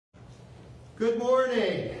Good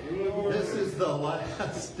morning. Good morning. This is the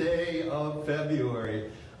last day of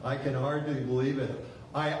February. I can hardly believe it.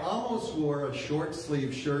 I almost wore a short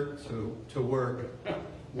sleeve shirt to work.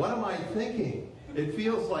 What am I thinking? It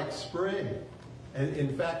feels like spring. And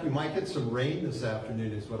in fact, we might get some rain this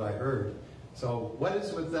afternoon is what I heard. So what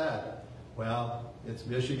is with that? Well, it's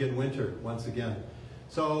Michigan winter once again.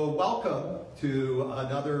 So welcome to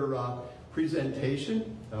another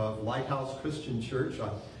presentation of Lighthouse Christian Church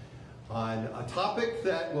on a topic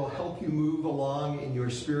that will help you move along in your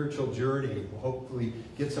spiritual journey. We'll hopefully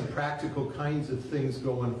get some practical kinds of things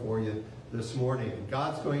going for you this morning.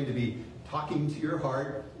 God's going to be talking to your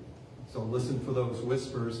heart, so listen for those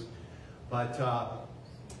whispers. But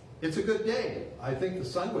it's a good day. I think the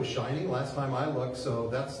sun was shining last time I looked, so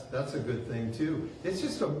that's a good thing too. It's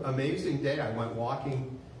just an amazing day. I went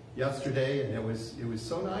walking yesterday, and it was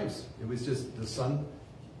so nice. It was just the sun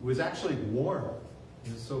was actually warm.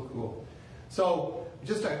 It was so cool. So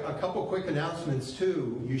just a couple quick announcements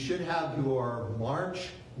too. You should have your March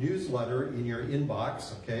newsletter in your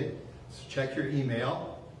inbox, okay? So check your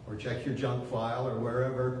email or check your junk file or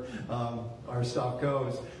wherever our stuff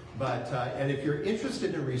goes. But and if you're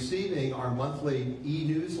interested in receiving our monthly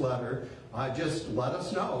e-newsletter, just let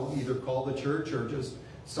us know. Either call the church or just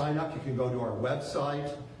sign up. You can go to our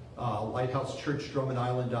website,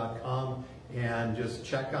 lighthousechurchdrummondisland.com, and just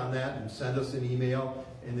check on that and send us an email,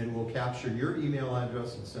 and then we'll capture your email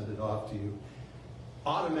address and send it off to you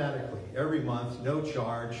automatically every month, no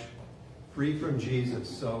charge, free from Jesus.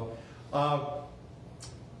 So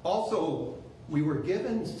also, we were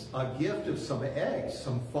given a gift of some eggs,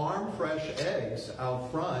 some farm fresh eggs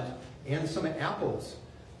out front, and some apples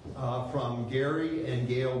from Gary and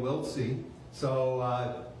Gail Wiltsey.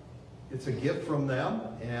 So it's a gift from them,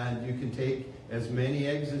 and you can take as many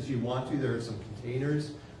eggs as you want to. There are some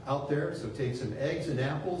containers out there, so take some eggs and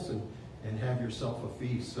apples and have yourself a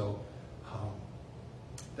feast. So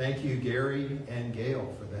thank you, Gary and Gail,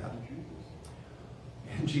 for that.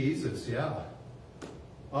 And Jesus, yeah.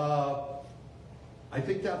 I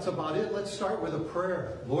think that's about it. Let's start with a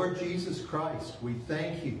prayer. Lord Jesus Christ, we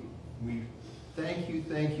thank you. We thank you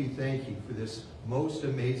for this most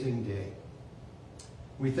amazing day.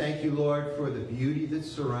 We thank you, Lord, for the beauty that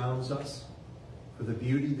surrounds us, for the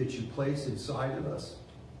beauty that you place inside of us.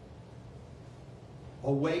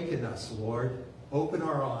 Awaken us, Lord. Open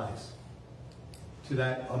our eyes to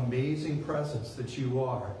that amazing presence that you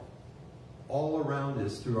are all around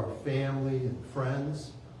us through our family and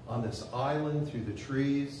friends, on this island, through the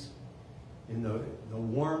trees, in the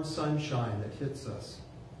warm sunshine that hits us,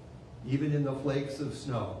 even in the flakes of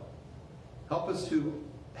snow. Help us to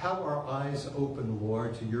have our eyes open,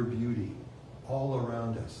 Lord, to your beauty all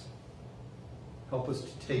around us. Help us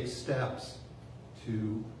to take steps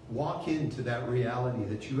to walk into that reality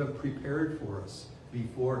that you have prepared for us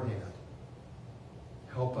beforehand.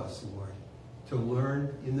 Help us, Lord, to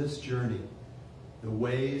learn in this journey the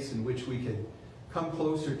ways in which we can come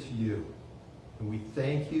closer to you. And we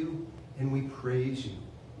thank you and we praise you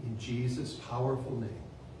in Jesus' powerful name.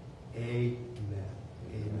 Amen.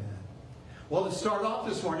 Amen. Well, to start off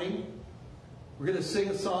this morning, we're going to sing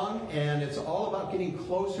a song, and it's all about getting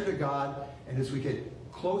closer to God. And as we get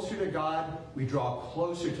closer to God, we draw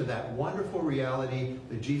closer to that wonderful reality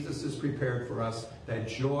that Jesus has prepared for us, that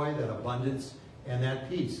joy, that abundance, and that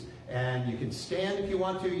peace. And you can stand if you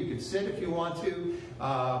want to. You can sit if you want to.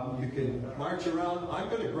 You can march around. I'm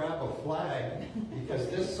going to grab a flag because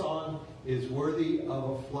this song is worthy of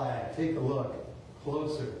a flag. Take a look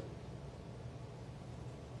closer.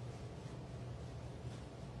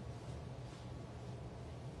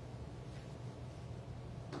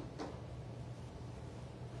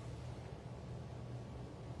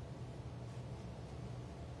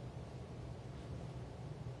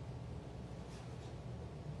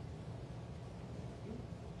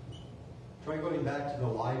 Try going back to the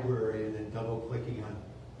library and then double-clicking on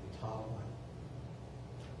the top one.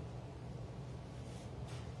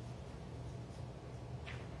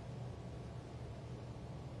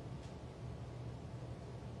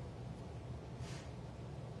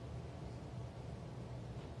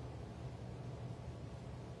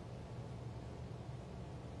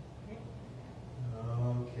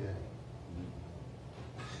 Okay.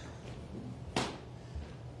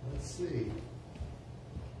 Let's see.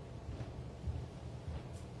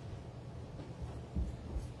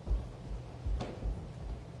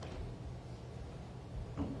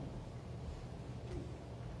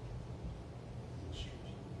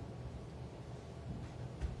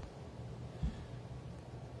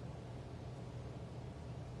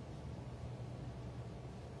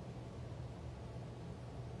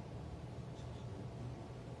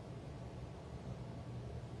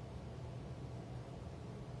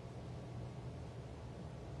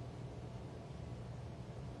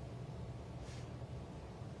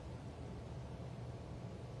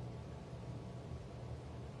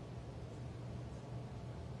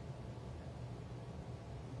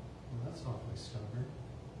 That's awfully stubborn.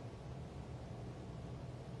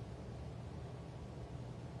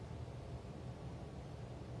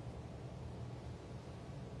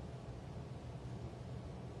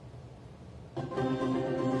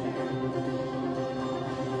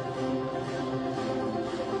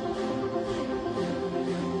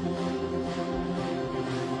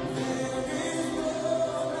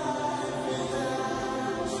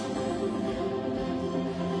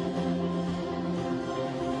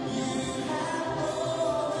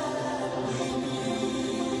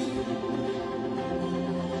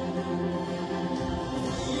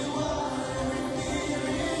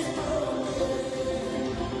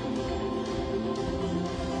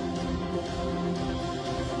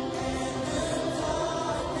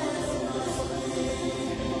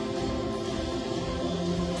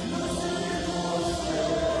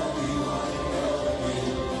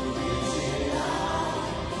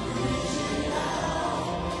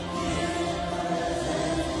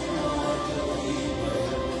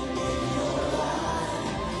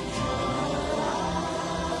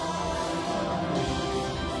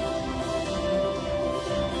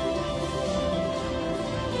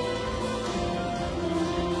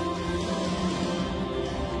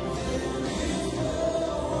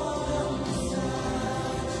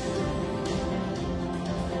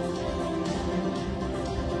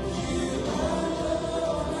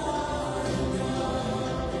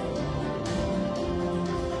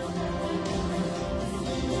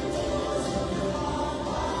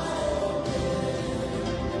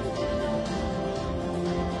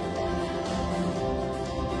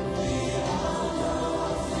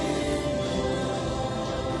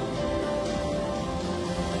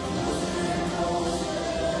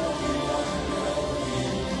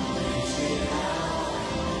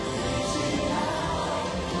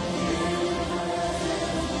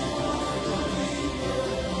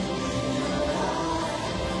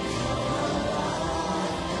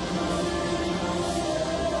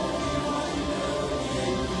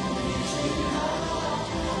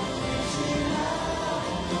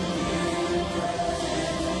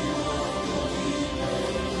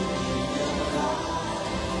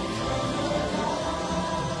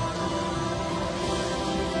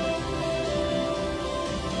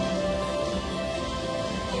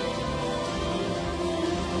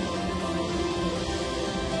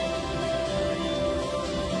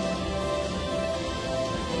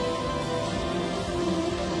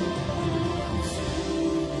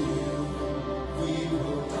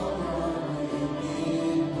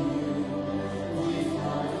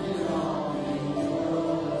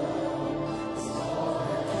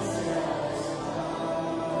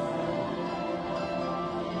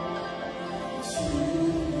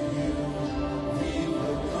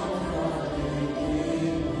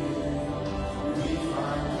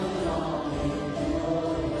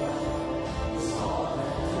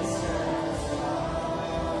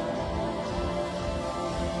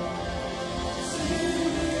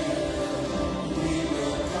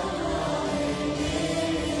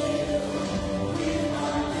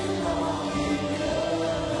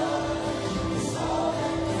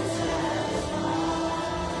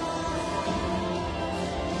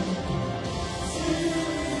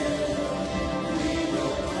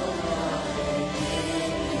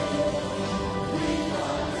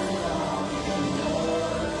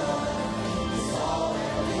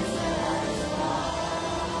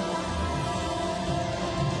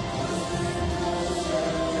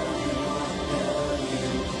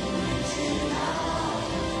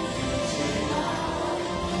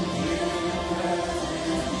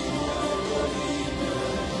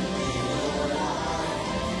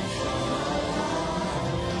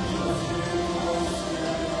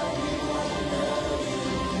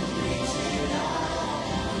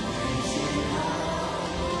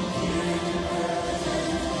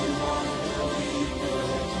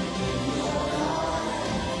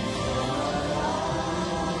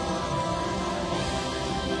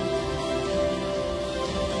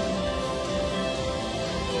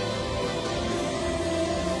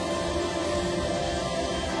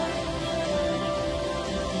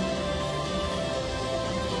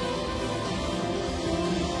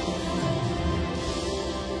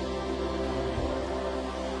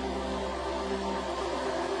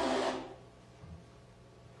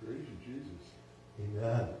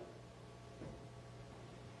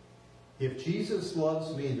 If Jesus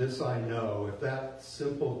loves me, this I know, if that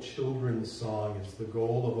simple children's song is the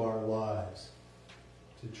goal of our lives,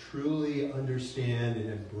 to truly understand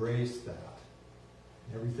and embrace that,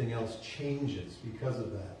 everything else changes because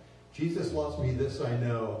of that. Jesus loves me, this I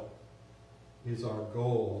know, is our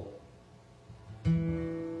goal.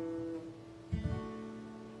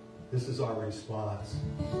 This is our response.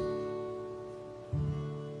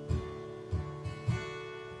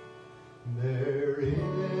 There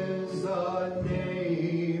is a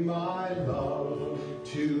name I love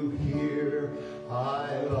to hear,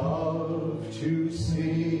 I love to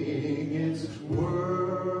sing its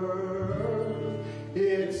word.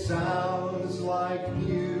 It sounds like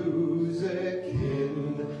music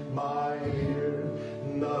in my ear,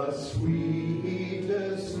 the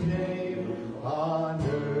sweetest name on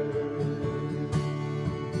earth.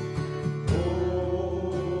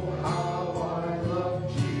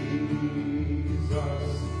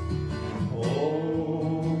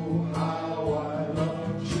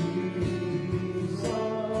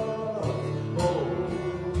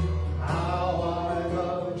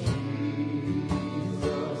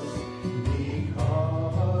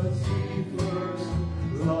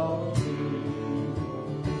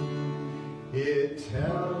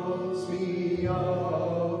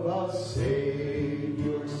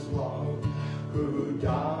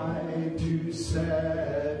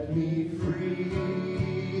 Set me free.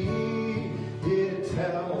 It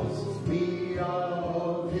tells me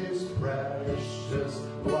of his precious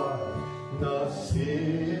blood, the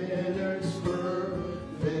sinner's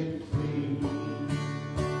perfect plea.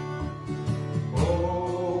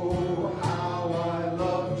 Oh, how I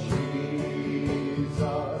love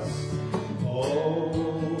Jesus.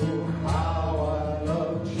 Oh, how I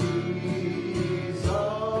love Jesus.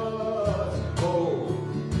 Oh,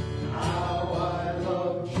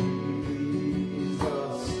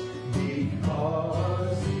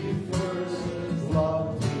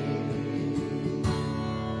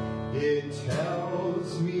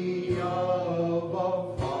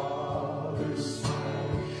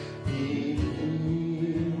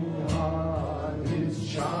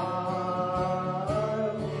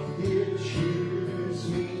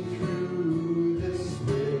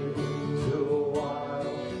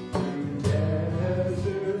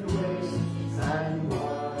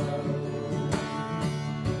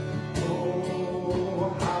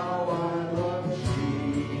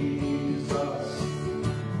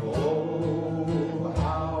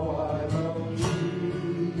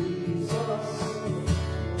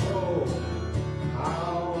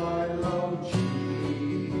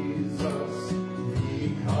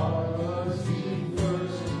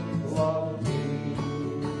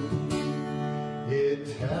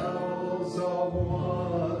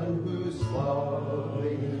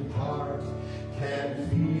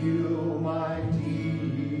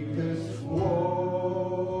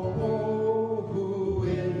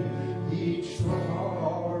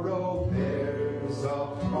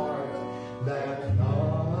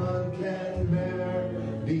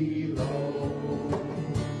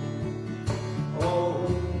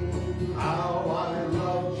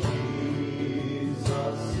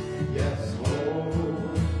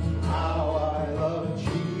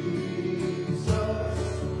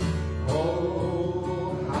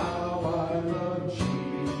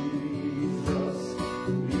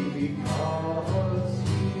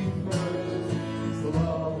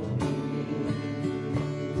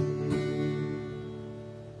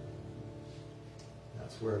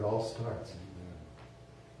 where it all starts.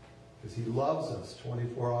 Because he loves us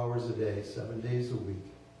 24 hours a day, 7 days a week.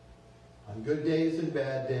 On good days and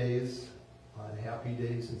bad days, on happy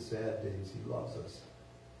days and sad days, he loves us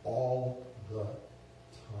all the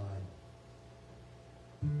time.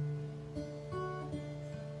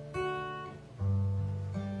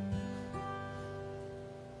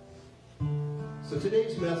 So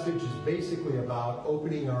today's message is basically about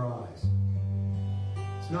opening our eyes.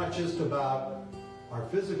 It's not just about our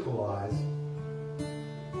physical eyes,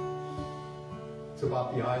 it's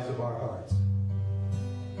about the eyes of our hearts.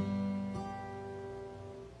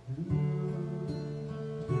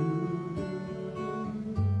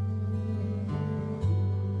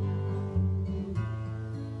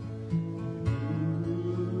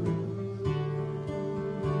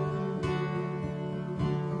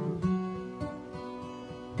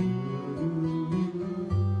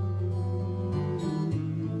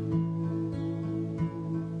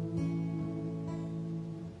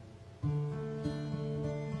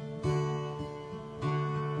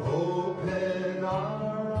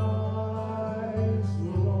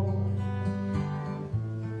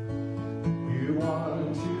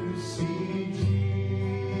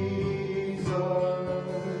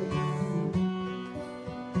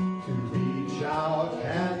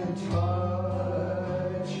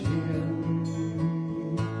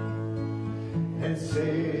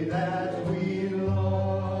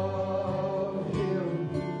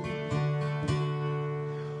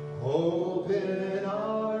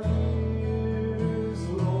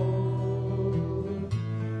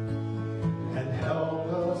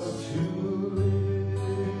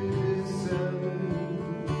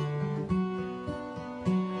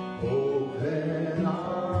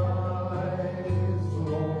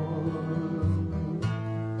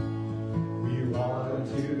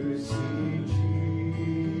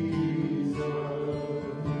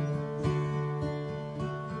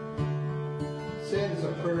 Say it as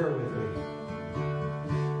a prayer with me.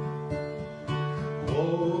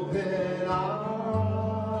 Open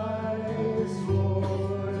eyes,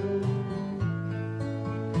 Lord.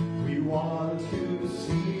 We want to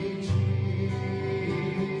see Jesus.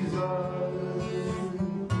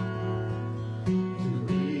 To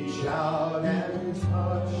reach out and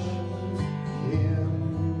touch Him.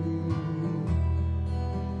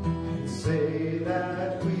 And say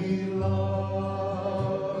that we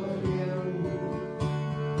love Him.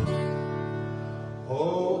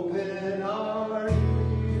 Open our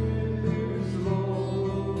ears,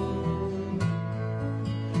 Lord,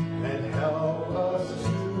 and help us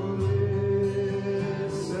to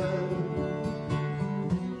listen.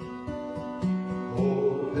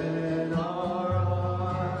 Open our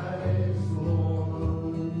eyes,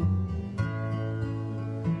 Lord.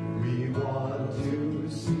 We want to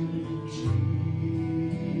see Jesus.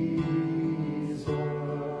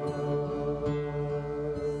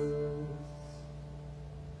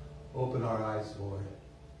 Open our eyes, Lord.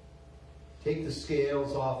 Take the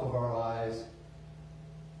scales off of our eyes.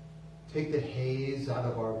 Take the haze out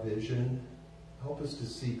of our vision. Help us to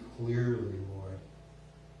see clearly, Lord,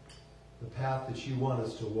 the path that you want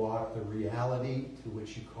us to walk, the reality to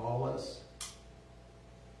which you call us.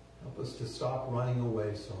 Help us to stop running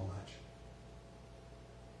away so much.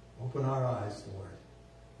 Open our eyes, Lord,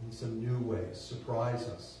 in some new ways. Surprise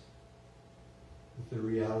us with the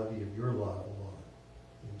reality of your love alone.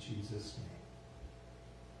 In Jesus' name,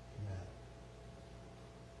 amen.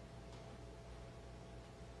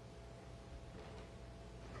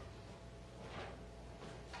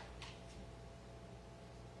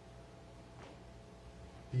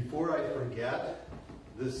 Before I forget,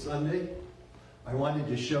 this Sunday, I wanted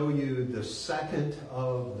to show you the second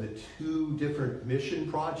of the two different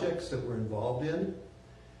mission projects that we're involved in.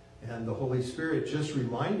 And the Holy Spirit just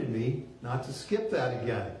reminded me not to skip that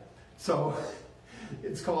again. So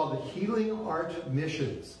it's called the Healing Art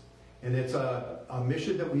Missions. And it's a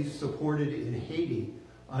mission that we supported in Haiti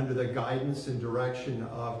under the guidance and direction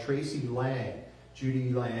of Tracy Lang,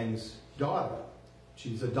 Judy Lang's daughter.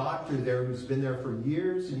 She's a doctor there who's been there for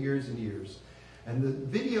years and years and years. And the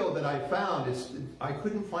video that I found is, I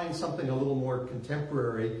couldn't find something a little more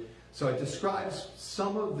contemporary, so it describes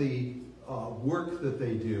some of the work that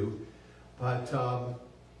they do, but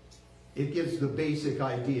it gives the basic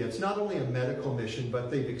idea. It's not only a medical mission, but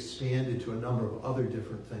they've expanded to a number of other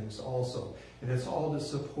different things also. And it's all to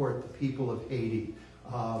support the people of Haiti,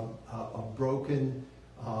 a broken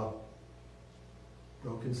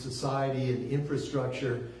society and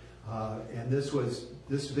infrastructure. And this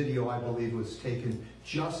video, I believe, was taken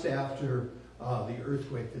just after the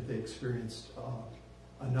earthquake that they experienced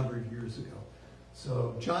a number of years ago.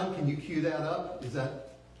 So, John, can you cue that up? Is that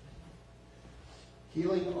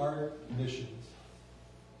Healing Art Missions?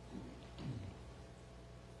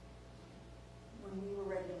 When we were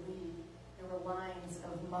ready to leave, there were lines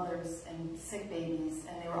of mothers and sick babies,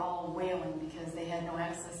 and they were all wailing because they had no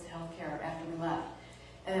access to health care after we left.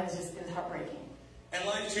 And it was heartbreaking. And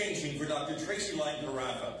life-changing for Dr. Tracy Lang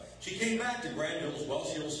Carafa. She came back to Grand Hills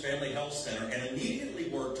Welsh Hills Family Health Center and immediately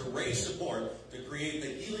worked to raise support to create the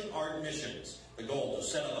Healing Art Missions. The goal to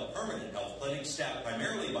set up a permanent health clinic staffed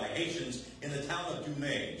primarily by Haitians in the town of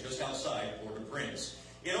Dumais, just outside Port-au-Prince.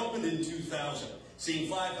 It opened in 2000, seeing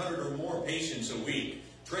 500 or more patients a week.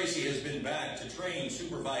 Tracy has been back to train,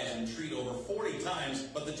 supervise, and treat over 40 times,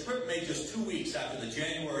 but the trip made just 2 weeks after the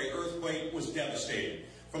January earthquake was devastating.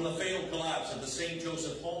 From the fatal collapse at the St.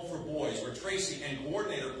 Joseph Home for Boys, where Tracy and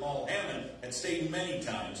coordinator Paul Hammond had stayed many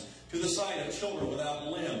times, to the sight of children without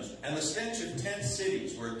limbs, and the stench of tent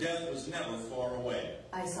cities where death was never far away.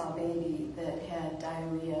 I saw a baby that had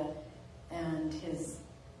diarrhea, and his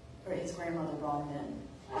grandmother brought him in.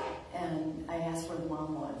 And I asked where the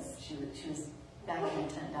mom was. She was back in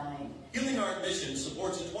the tent dying. Healing Art Mission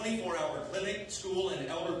supports a 24-hour clinic, school, and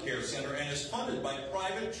elder care center and is funded by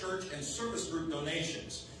private, church, and service group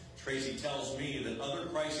donations. Tracy tells me that other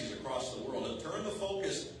crises across the world have turned the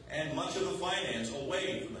focus and much of the finance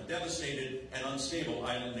away from the devastated and unstable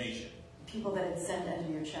island nation. People that had sent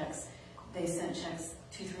end-of-year checks, they sent checks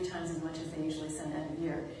 2-3 times as much as they usually send end of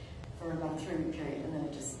year for about a 3-week period, and then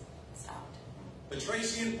it just stopped. But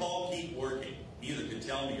Tracy and Paul keep working. Neither could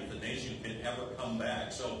tell me if the nation can ever come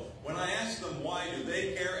back. So when I asked them why do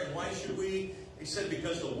they care and why should we, they said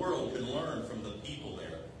because the world can learn from the people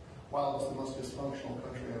there. While it's the most dysfunctional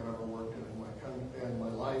country I've ever worked in my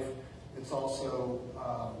life, it's also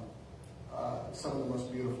some of the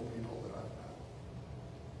most beautiful people that I've met.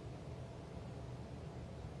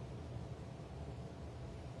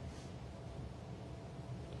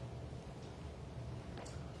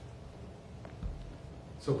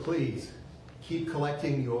 So please, keep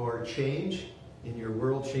collecting your change in your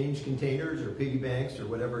world change containers or piggy banks or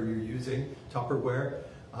whatever you're using, Tupperware,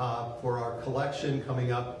 for our collection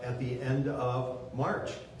coming up at the end of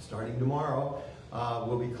March. Starting tomorrow,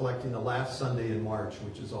 we'll be collecting the last Sunday in March,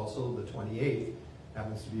 which is also the 28th.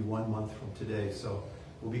 Happens to be 1 month from today. So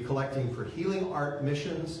we'll be collecting for Healing Art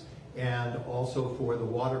Missions and also for the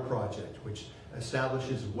Water Project, which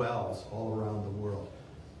establishes wells all around the world.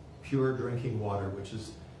 Pure drinking water, which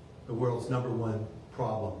is the world's #1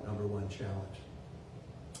 problem, #1 challenge.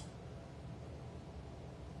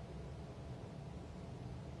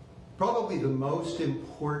 Probably the most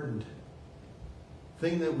important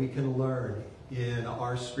thing that we can learn in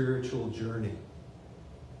our spiritual journey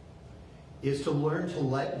is to learn to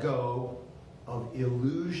let go of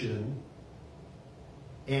illusion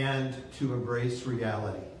and to embrace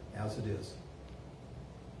reality as it is.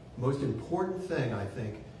 The most important thing, I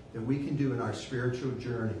think, that we can do in our spiritual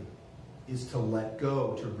journey is to let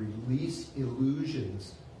go, to release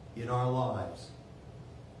illusions in our lives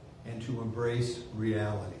and to embrace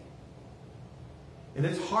reality. And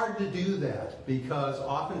it's hard to do that because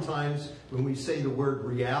oftentimes when we say the word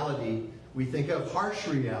reality, we think of harsh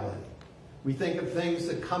reality. We think of things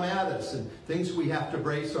that come at us and things we have to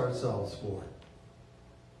brace ourselves for.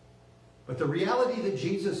 But the reality that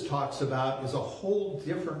Jesus talks about is a whole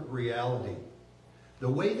different reality. The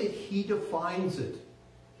way that he defines it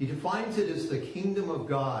as the kingdom of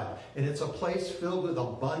God. And it's a place filled with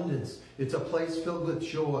abundance. It's a place filled with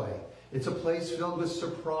joy. It's a place filled with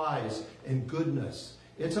surprise and goodness.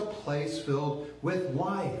 It's a place filled with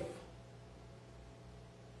life.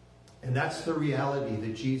 And that's the reality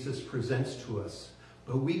that Jesus presents to us.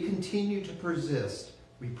 But we continue to persist.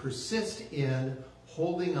 We persist in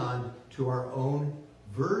holding on to our own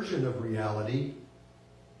version of reality,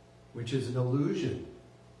 which is an illusion.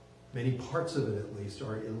 Many parts of it, at least,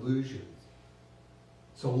 are illusions.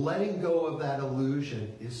 So letting go of that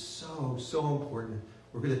illusion is so, so important.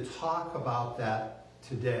 We're going to talk about that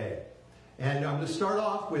today. And I'm going to start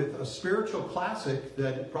off with a spiritual classic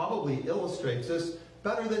that probably illustrates this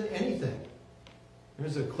better than anything.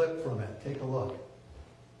 Here's a clip from it. Take a look.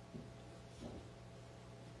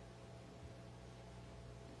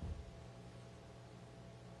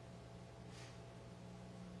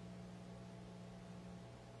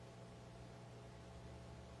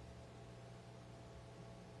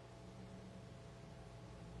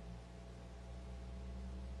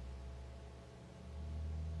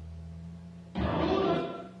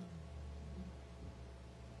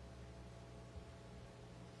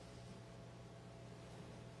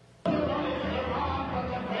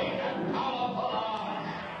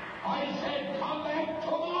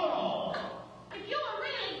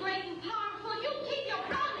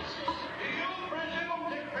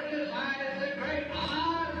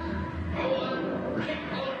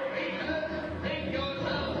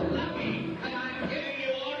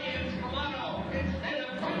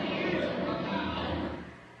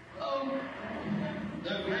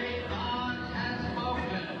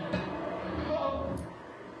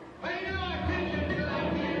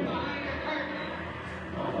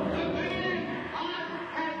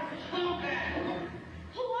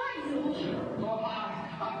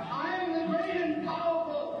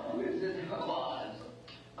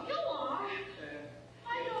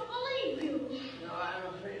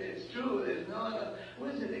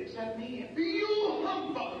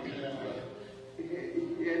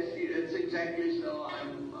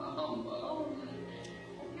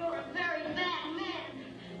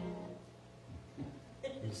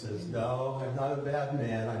 He says, no, I'm not a bad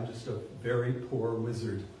man. I'm just a very poor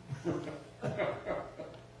wizard.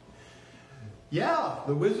 Yeah,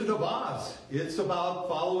 The Wizard of Oz. It's about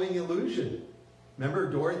following illusion. Remember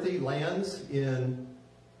Dorothy lands in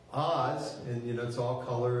Oz, and you know it's all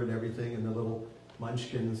color and everything, and the little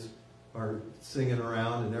munchkins are singing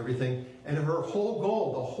around and everything. And her whole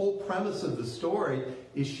goal, the whole premise of the story,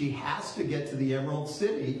 is she has to get to the Emerald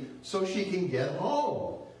City so she can get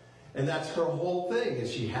home. And that's her whole thing, is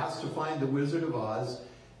she has to find the Wizard of Oz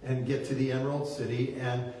and get to the Emerald City.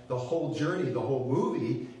 And the whole journey, the whole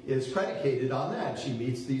movie, is predicated on that. She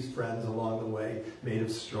meets these friends along the way, made of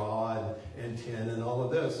straw and tin and all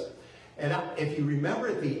of this. And if you remember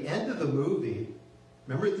at the end of the movie,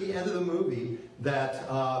 that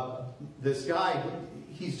this guy,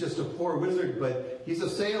 he's just a poor wizard, but he's a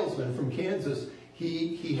salesman from Kansas.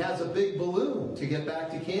 He has a big balloon to get back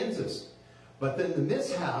to Kansas. But then the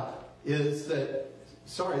mishap is that,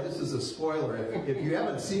 sorry, this is a spoiler. If you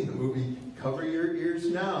haven't seen the movie, cover your ears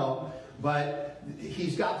now. But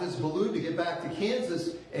he's got this balloon to get back to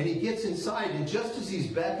Kansas, and he gets inside, and just as he's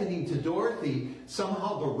beckoning to Dorothy,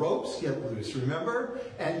 somehow the ropes get loose, remember?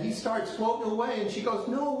 And he starts floating away, and she goes,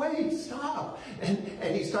 no, wait, stop.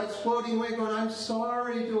 And he starts floating away, going, I'm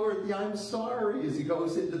sorry, Dorothy, I'm sorry, as he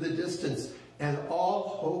goes into the distance. And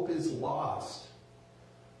all hope is lost.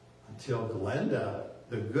 Until Glenda,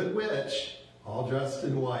 the good witch, all dressed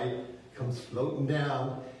in white, comes floating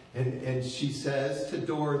down, and she says to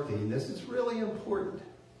Dorothy, and this is really important,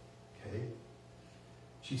 okay?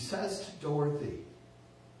 She says to Dorothy,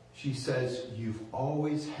 she says, you've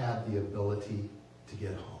always had the ability to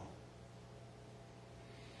get home.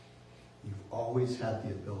 You've always had the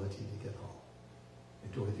ability to get home.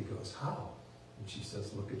 And Dorothy goes, how? And she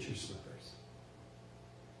says, look at your slippers.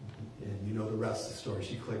 And you know the rest of the story.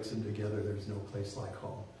 She clicks them together. There's no place like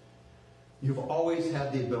home. You've always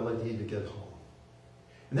had the ability to get home.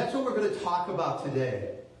 And that's what we're going to talk about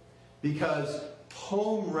today. Because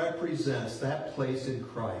home represents that place in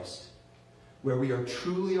Christ where we are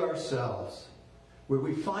truly ourselves, where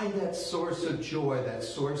we find that source of joy, that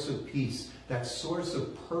source of peace, that source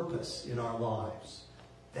of purpose in our lives.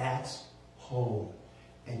 That's home.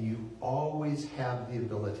 And you always have the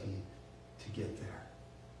ability to get there.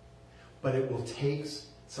 But it will take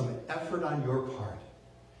some effort on your part,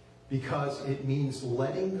 because it means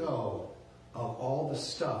letting go of all the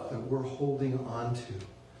stuff that we're holding on to,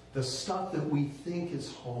 the stuff that we think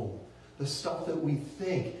is home, the stuff that we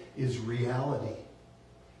think is reality.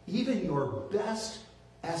 Even your best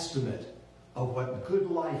estimate of what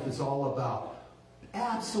good life is all about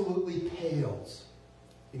absolutely pales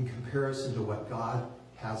in comparison to what God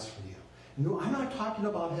has for you. No, I'm not talking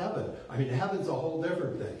about heaven. I mean, heaven's a whole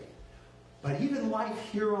different thing. But even life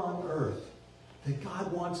here on earth, that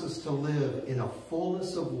God wants us to live in a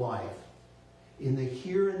fullness of life, in the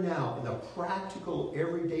here and now, in the practical,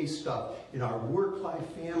 everyday stuff, in our work life,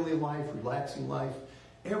 family life, relaxing life,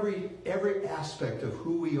 every aspect of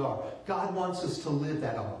who we are. God wants us to live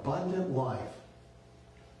that abundant life.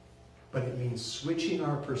 But it means switching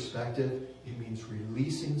our perspective. It means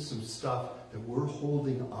releasing some stuff that we're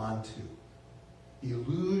holding on to.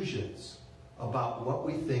 Illusions about what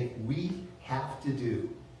we think we have to do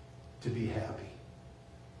to be happy.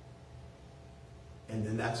 And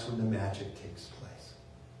then that's when the magic takes place.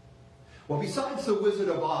 Well, besides The Wizard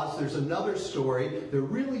of Oz, there's another story that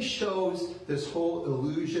really shows this whole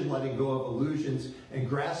illusion, letting go of illusions, and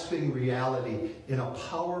grasping reality in a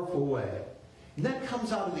powerful way. And that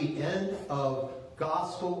comes out of the end of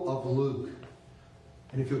Gospel of Luke.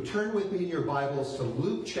 And if you'll turn with me in your Bibles to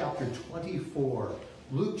Luke chapter 24.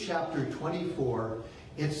 Luke chapter 24,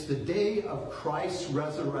 it's the day of Christ's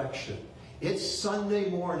resurrection. It's Sunday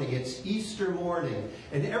morning, it's Easter morning,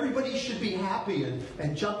 and everybody should be happy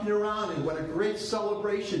and jumping around, and what a great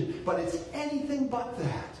celebration, but it's anything but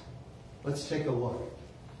that. Let's take a look.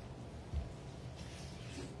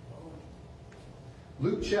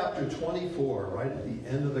 Luke chapter 24, right at the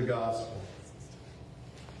end of the Gospel.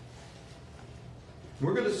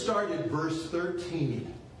 We're going to start at verse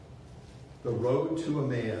 13, the road to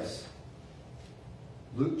Emmaus.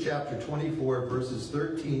 Luke chapter 24, verses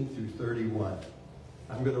 13 through 31.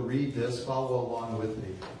 I'm going to read this. Follow along with me.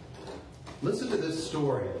 Listen to this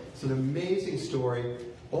story. It's an amazing story.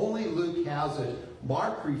 Only Luke has it.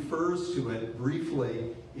 Mark refers to it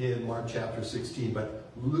briefly in Mark chapter 16, but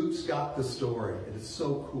Luke's got the story. It is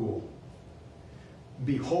so cool.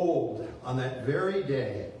 Behold, on that very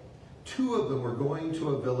day, two of them were going to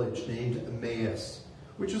a village named Emmaus,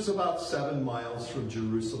 which was about 7 miles from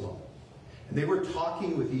Jerusalem. And they were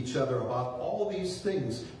talking with each other about all these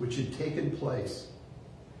things which had taken place.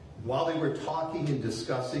 While they were talking and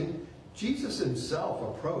discussing, Jesus himself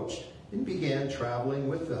approached and began traveling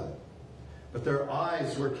with them. But their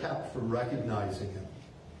eyes were kept from recognizing him.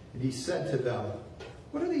 And he said to them,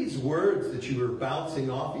 "What are these words that you are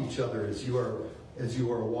bouncing off each other as you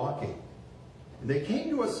are walking?" And they came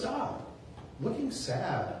to a stop, looking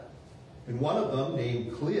sad. And one of them,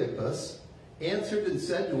 named Cleopas, answered and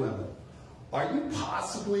said to him, "Are you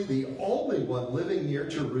possibly the only one living near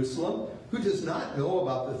Jerusalem who does not know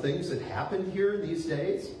about the things that happened here in these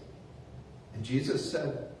days?" And Jesus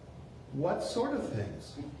said, "What sort of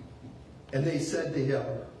things?" And they said to him,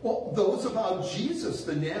 "Well, those about Jesus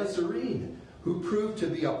the Nazarene, who proved to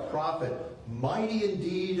be a prophet, mighty in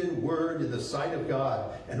deed and word in the sight of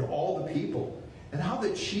God and all the people, and how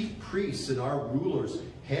the chief priests and our rulers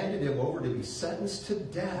handed him over to be sentenced to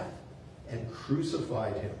death and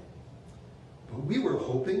crucified him. But we were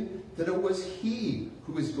hoping that it was he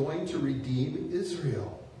who was going to redeem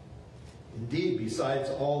Israel. Indeed, besides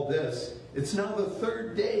all this, it's now the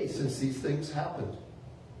 3rd day since these things happened.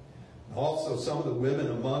 Also, some of the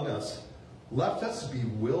women among us left us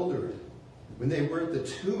bewildered. When they were at the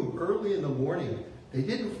tomb early in the morning, they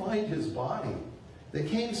didn't find his body. They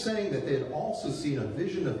came saying that they had also seen a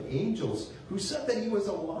vision of angels who said that he was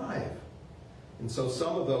alive. And so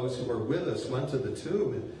some of those who were with us went to the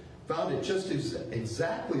tomb and found it just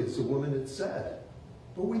exactly as the woman had said.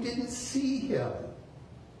 But we didn't see him.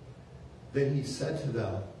 Then he said to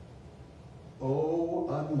them, "O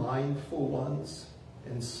unmindful ones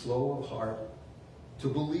and slow of heart, to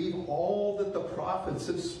believe all that the prophets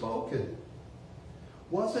have spoken.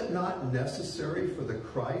 Was it not necessary for the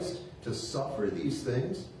Christ to suffer these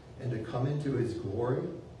things and to come into his glory?"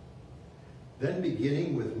 Then,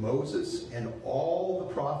 beginning with Moses and all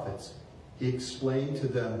the prophets, he explained to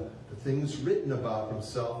them the things written about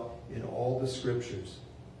himself in all the scriptures.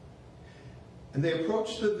 And they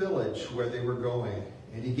approached the village where they were going,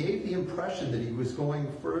 and he gave the impression that he was going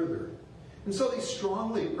further. And so they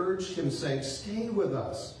strongly urged him, saying, "Stay with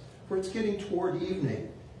us, for it's getting toward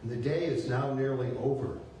evening, and the day is now nearly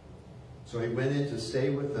over." So he went in to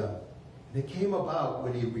stay with them. And it came about,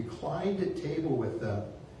 when he reclined at table with them,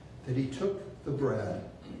 that he took the bread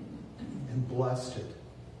and blessed it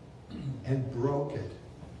and broke it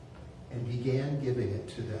and began giving it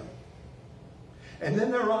to them. And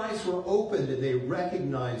then their eyes were opened and they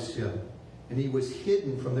recognized him, and he was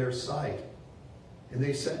hidden from their sight. And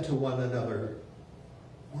they said to one another,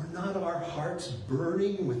 "Were not our hearts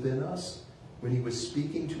burning within us when he was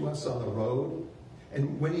speaking to us on the road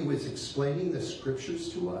and when he was explaining the scriptures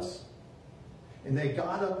to us?" And they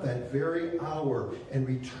got up that very hour and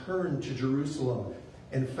returned to Jerusalem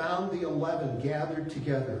and found the 11 gathered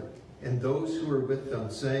together and those who were with them,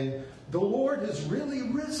 saying, "The Lord has really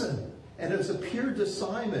risen and has appeared to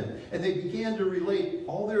Simon." And they began to relate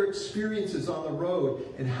all their experiences on the road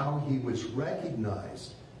and how he was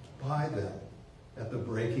recognized by them at the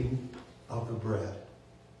breaking of the bread.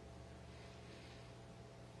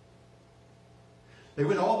 They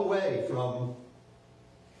went all the way from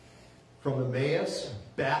Emmaus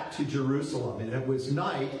back to Jerusalem. And it was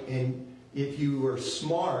night, and if you were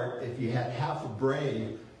smart, if you had half a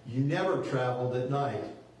brain, you never traveled at night.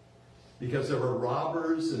 Because there were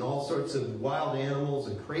robbers and all sorts of wild animals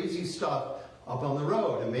and crazy stuff up on the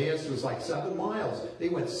road. Emmaus was like 7 miles. They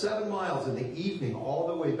went 7 miles in the evening all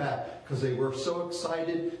the way back because they were so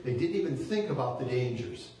excited they didn't even think about the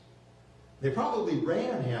dangers. They probably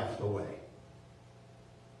ran half the way.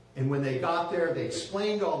 And when they got there, they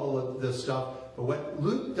explained all of this stuff. But what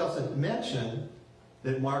Luke doesn't mention,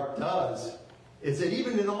 that Mark does, is that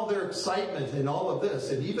even in all their excitement and all of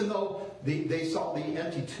this, and even though they saw the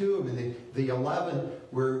empty tomb and the 11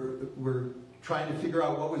 were trying to figure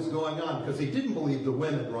out what was going on, because they didn't believe the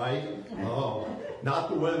women, right? Oh, not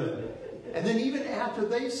the women. And then even after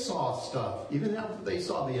they saw stuff, even after they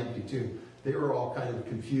saw the empty tomb, they were all kind of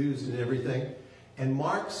confused and everything. And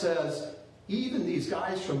Mark says, even these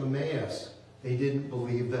guys from Emmaus, they didn't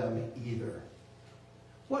believe them either.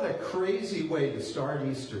 What a crazy way to start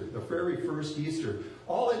Easter, the very first Easter.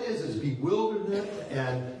 All it is bewilderment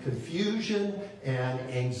and confusion and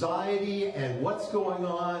anxiety and what's going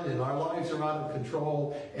on, and our lives are out of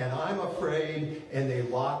control, and I'm afraid, and they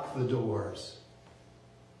lock the doors.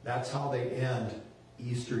 That's how they end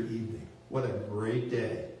Easter evening. What a great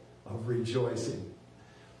day of rejoicing.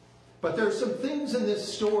 But there are some things in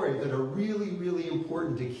this story that are really, really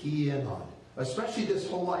important to key in on, especially this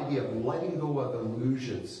whole idea of letting go of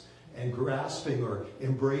illusions and grasping or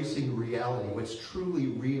embracing reality, what's truly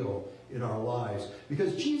real in our lives.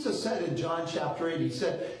 Because Jesus said in John chapter 8,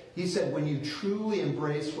 he said, when you truly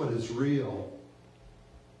embrace what is real,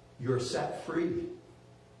 you're set free.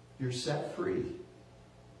 You're set free.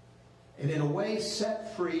 And in a way,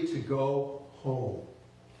 set free to go home.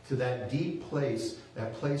 To that deep place,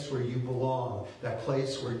 that place where you belong, that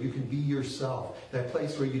place where you can be yourself, that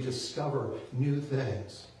place where you discover new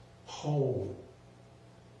things. Home.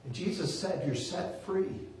 And Jesus said, you're set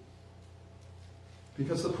free.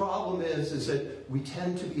 Because the problem is that we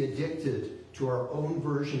tend to be addicted to our own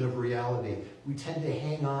version of reality. We tend to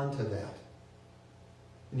hang on to that.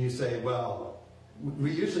 And you say, well,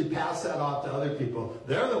 we usually pass that off to other people.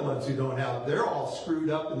 They're the ones who don't have, they're all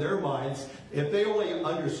screwed up in their minds. If they only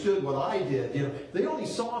understood what I did, they only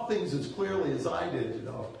saw things as clearly as I did,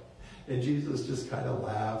 And Jesus just kind of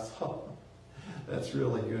laughs. Oh, that's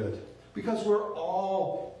really good. Because we're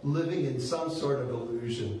all living in some sort of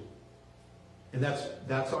illusion. And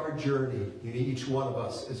that's our journey, each one of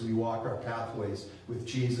us, as we walk our pathways with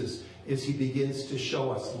Jesus, is he begins to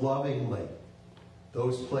show us lovingly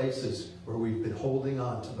those places where we've been holding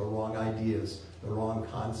on to the wrong ideas, the wrong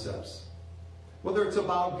concepts. Whether it's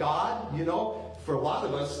about God, for a lot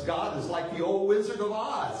of us, God is like the old Wizard of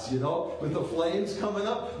Oz, you know, with the flames coming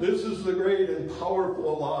up. This is the great and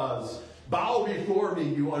powerful Oz. Bow before me,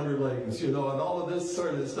 you underlings, you know, and all of this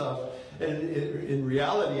sort of stuff. And in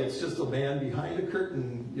reality, it's just a man behind a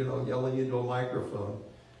curtain, you know, yelling into a microphone.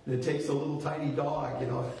 And it takes a little tiny dog, you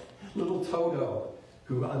know, little Toto,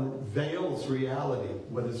 who unveils reality,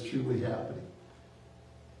 what is truly happening.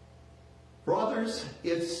 For others,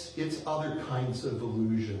 it's other kinds of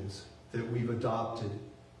illusions that we've adopted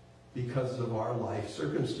because of our life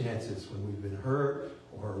circumstances, when we've been hurt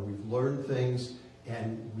or we've learned things,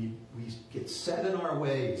 and we get set in our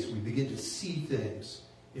ways. We begin to see things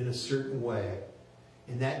in a certain way.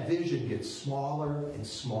 And that vision gets smaller and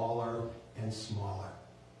smaller and smaller.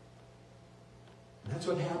 And that's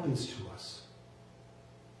what happens to us,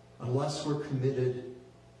 unless we're committed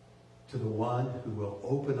to the one who will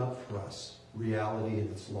open up for us reality in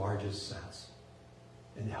its largest sense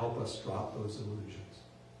and help us drop those illusions.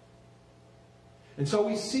 And so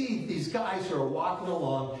we see these guys who are walking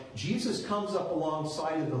along. Jesus comes up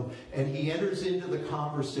alongside of them, and he enters into the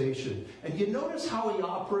conversation. And you notice how he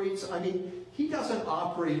operates? I mean, he doesn't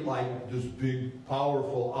operate like this big,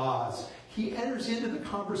 powerful Oz. He enters into the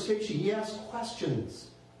conversation. He asks questions.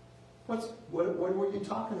 What were you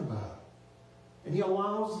talking about? And he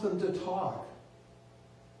allows them to talk.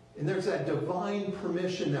 And there's that divine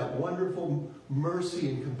permission, that wonderful mercy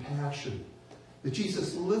and compassion, that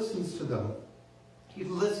Jesus listens to them. He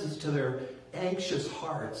listens to their anxious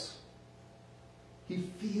hearts. He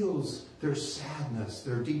feels their sadness,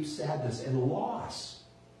 their deep sadness and loss.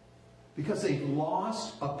 Because they've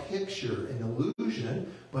lost a picture, an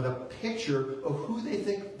illusion, but a picture of who they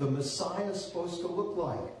think the Messiah is supposed to look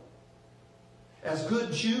like. As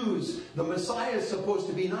good Jews, the Messiah is supposed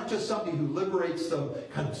to be not just somebody who liberates them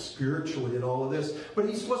kind of spiritually and all of this, but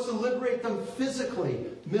he's supposed to liberate them physically,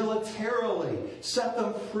 militarily, set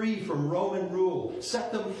them free from Roman rule,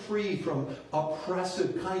 set them free from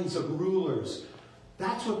oppressive kinds of rulers.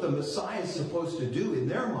 That's what the Messiah is supposed to do in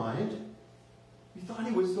their mind. We thought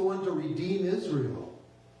he was the one to redeem Israel.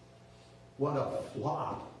 What a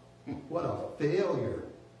flop. What a failure.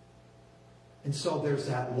 And so there's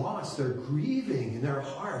that loss. They're grieving in their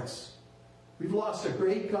hearts. We've lost a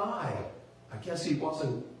great guy. I guess he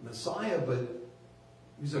wasn't Messiah, but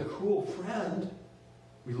he's a cool friend.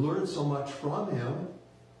 We learned so much from him.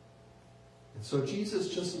 And so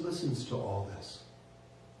Jesus just listens to all this.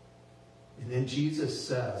 And then Jesus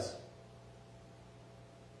says,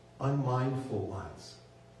 unmindful ones.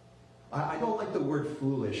 I don't like the word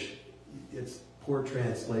foolish. It's poor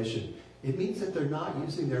translation. It means that they're not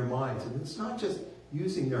using their minds. And it's not just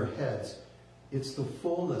using their heads. It's the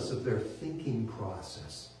fullness of their thinking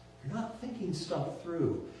process. They're not thinking stuff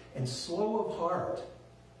through. And slow of heart.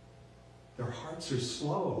 Their hearts are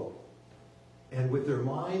slow. And with their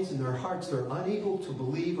minds and their hearts, they're unable to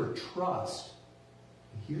believe or trust.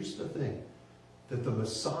 And here's the thing. That the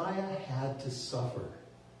Messiah had to suffer.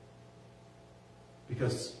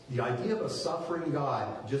 Because the idea of a suffering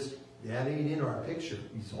God, just that ain't in our picture.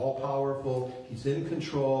 He's all powerful. He's in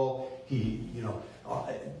control.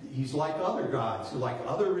 He's like other gods, like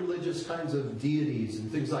other religious kinds of deities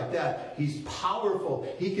and things like that. He's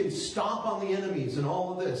powerful. He can stomp on the enemies and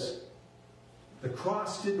all of this. The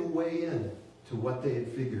cross didn't weigh in to what they had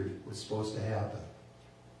figured was supposed to happen.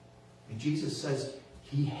 And Jesus says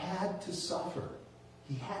he had to suffer.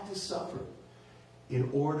 He had to suffer in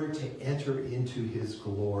order to enter into his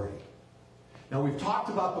glory. Now, we've talked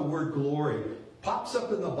about the word glory. Pops up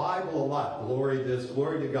in the Bible a lot. Glory this,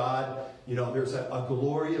 glory to God. You know, there's a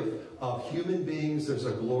glory of human beings. There's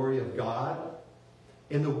a glory of God.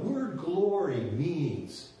 And the word glory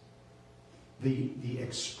means the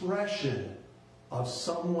expression of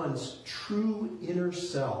someone's true inner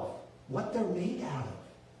self, what they're made out of.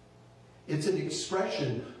 It's an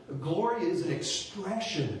expression. Glory is an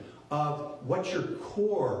expression of what your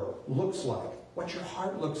core looks like, what your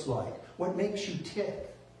heart looks like, what makes you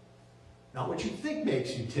tick. Not what you think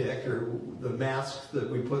makes you tick or the masks that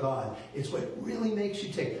we put on. It's what really makes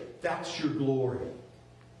you tick. That's your glory.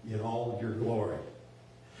 In all of your glory.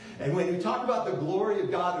 And when you talk about the glory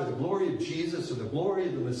of God or the glory of Jesus or the glory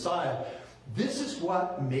of the Messiah, this is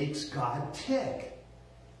what makes God tick,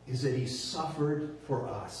 is that he suffered for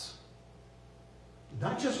us.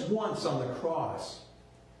 Not just once on the cross.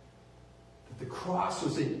 But the cross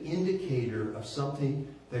was an indicator of something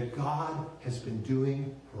that God has been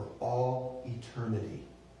doing for all eternity.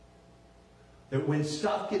 That when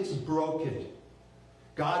stuff gets broken,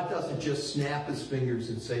 God doesn't just snap his fingers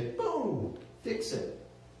and say, boom, fix it.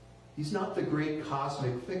 He's not the great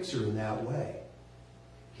cosmic fixer in that way.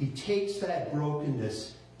 He takes that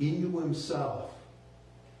brokenness into himself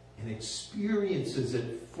and experiences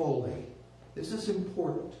it fully. This is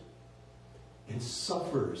important. And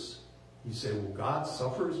suffers. You say, well, God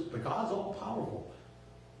suffers, but God's all powerful.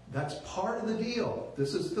 That's part of the deal.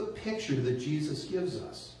 This is the picture that Jesus gives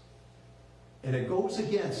us. And it goes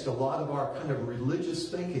against a lot of our kind of religious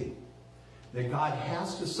thinking that God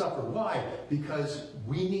has to suffer. Why? Because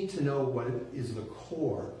we need to know what is the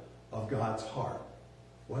core of God's heart.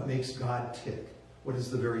 What makes God tick? What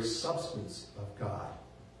is the very substance of God?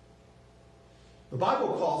 The Bible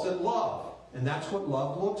calls it love, and that's what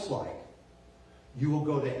love looks like. You will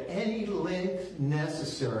go to any length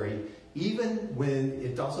necessary, even when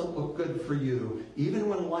it doesn't look good for you, even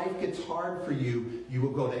when life gets hard for you, you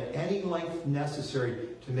will go to any length necessary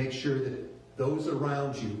to make sure that those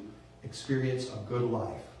around you experience a good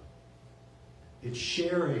life. It's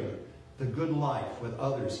sharing the good life with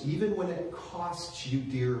others, even when it costs you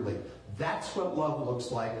dearly. That's what love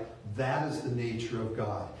looks like. That is the nature of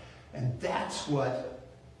God. And that's what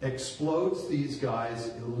explodes these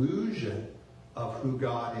guys' illusion of who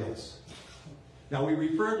God is. Now, we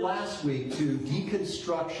referred last week to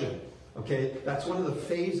deconstruction. Okay, that's one of the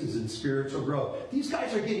phases in spiritual growth. These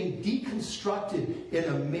guys are getting deconstructed in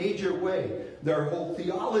a major way. Their whole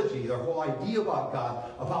theology, their whole idea about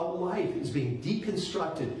God, about life, is being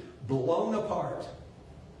deconstructed, blown apart.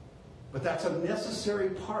 But that's a necessary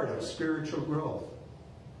part of spiritual growth.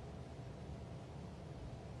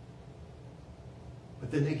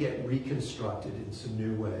 But then they get reconstructed in some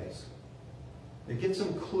new ways. They get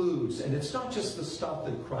some clues, and it's not just the stuff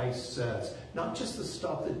that Christ says, not just the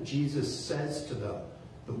stuff that Jesus says to them,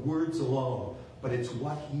 the words alone, but it's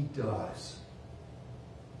what he does.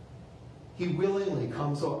 He willingly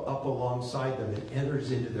comes up alongside them and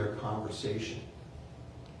enters into their conversation.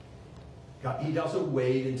 He doesn't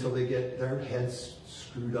wait until they get their heads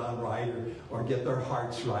screwed on right or get their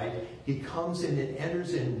hearts right. He comes in and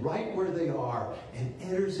enters in right where they are and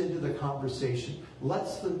enters into the conversation,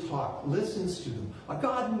 lets them talk, listens to them. A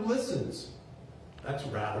God who listens. That's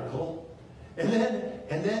radical. And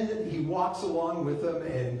then he walks along with them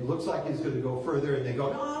and looks like he's going to go further, and they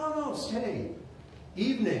go, no, stay.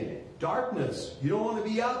 Evening, darkness, you don't want to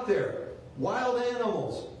be out there. Wild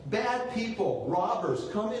animals, bad people, robbers,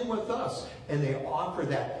 come in with us. And they offer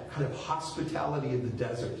that kind of hospitality of the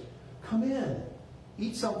desert. Come in,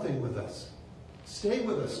 eat something with us. Stay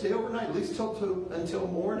with us, stay overnight, at least until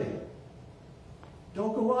morning.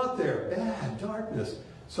 Don't go out there, bad, darkness.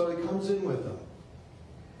 So he comes in with them.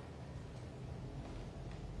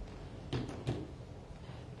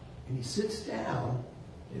 And he sits down.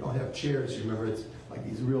 They don't have chairs, you remember, it's like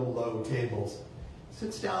these real low tables.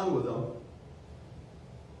 Sits down with them.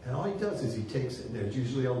 And all he does is he takes it, and there's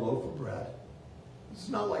usually a loaf of bread. It's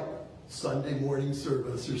not like Sunday morning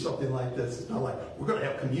service or something like this. It's not like, we're going to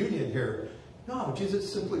have communion here. No,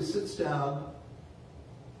 Jesus simply sits down,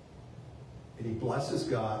 and he blesses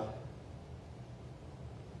God,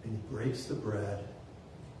 and he breaks the bread,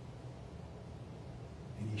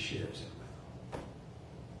 and he shares it with them.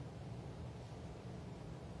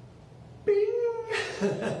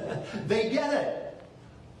 Bing! They get it.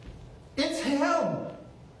 It's him.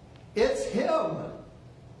 It's him.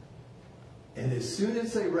 And as soon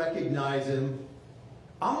as they recognize him,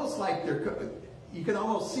 almost like you can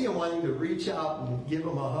almost see him wanting to reach out and give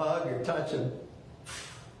him a hug or touch him.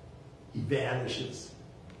 He vanishes.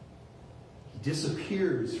 He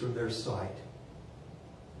disappears from their sight.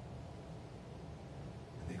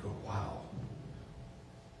 And they go, wow.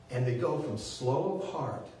 And they go from slow of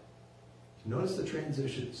heart. Notice the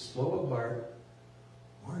transition. Slow of heart.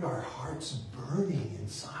 Weren't our hearts burning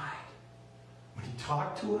inside? When he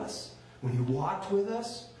talked to us, when he walked with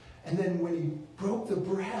us, and then when he broke the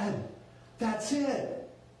bread, that's it.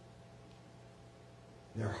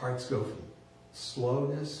 Their hearts go from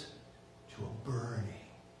slowness to a burning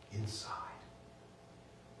inside.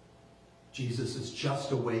 Jesus has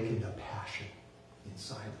just awakened a passion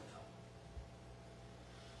inside of them.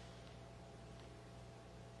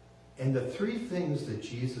 And the three things that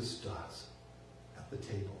Jesus does at the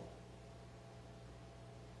table.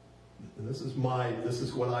 And this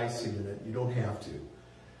is what I see in it. You don't have to.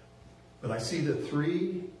 But I see the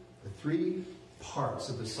three parts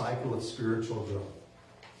of the cycle of spiritual growth.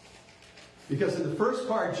 Because in the first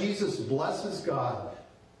part, Jesus blesses God,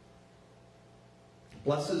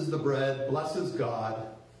 blesses the bread, blesses God,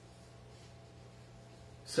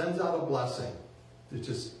 sends out a blessing that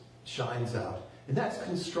just shines out. And that's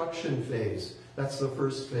construction phase. That's the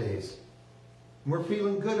first phase. And we're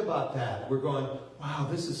feeling good about that. We're going, wow,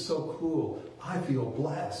 this is so cool. I feel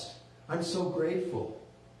blessed. I'm so grateful.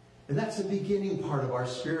 And that's the beginning part of our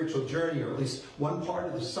spiritual journey, or at least one part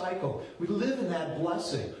of the cycle. We live in that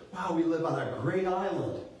blessing. Wow, we live on a great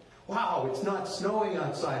island. Wow, it's not snowing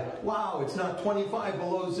outside. Wow, it's not 25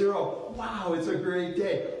 below zero. Wow, it's a great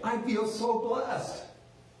day. I feel so blessed.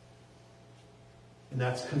 And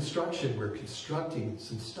that's construction. We're constructing.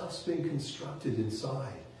 Some stuff's being constructed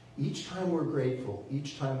inside. Each time we're grateful.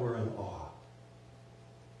 Each time we're in awe.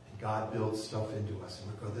 And God builds stuff into us.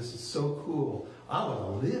 And we go, this is so cool. I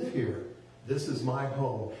want to live here. This is my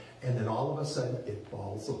home. And then all of a sudden, it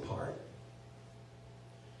falls apart.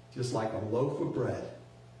 Just like a loaf of bread.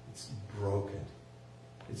 It's broken.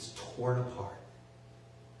 It's torn apart.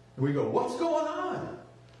 And we go, what's going on?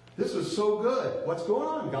 This was so good. What's going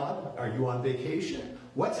on, God? Are you on vacation?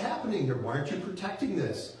 What's happening here? Why aren't you protecting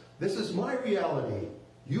this? This is my reality.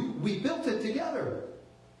 We built it together.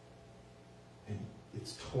 And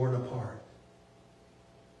it's torn apart.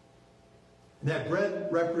 And that bread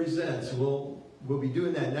represents, we'll be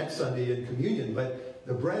doing that next Sunday in communion, but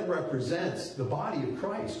the bread represents the body of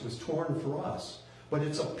Christ was torn for us. But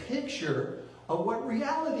it's a picture of what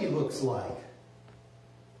reality looks like.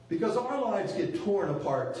 Because our lives get torn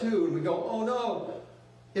apart too, and we go, oh no,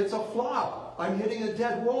 it's a flop. I'm hitting a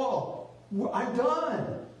dead wall. I'm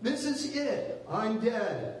done. This is it. I'm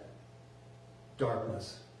dead.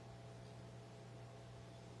 Darkness.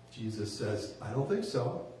 Jesus says, I don't think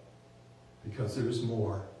so, because there's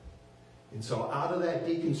more. And so out of that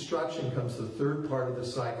deconstruction comes the third part of the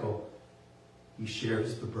cycle. He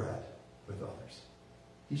shares the bread with others.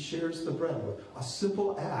 He shares the bread with a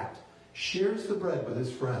simple act. Shares the bread with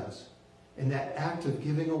his friends. And that act of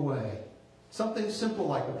giving away. Something simple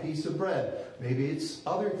like a piece of bread. Maybe it's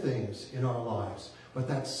other things in our lives. But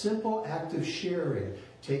that simple act of sharing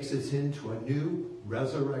takes us into a new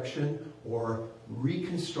resurrection or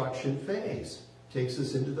reconstruction phase. Takes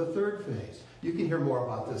us into the third phase. You can hear more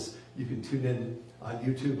about this. You can tune in on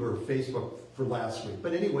YouTube or Facebook for last week.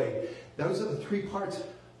 But anyway, those are the three parts.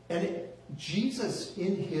 And Jesus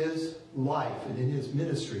in his life and in his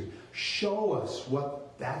ministry show us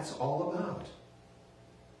what that's all about.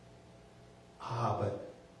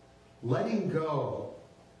 But letting go,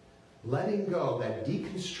 that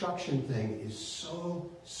deconstruction thing is so,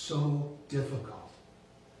 so difficult.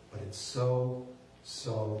 But it's so,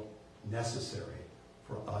 so necessary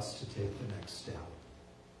for us to take the next step.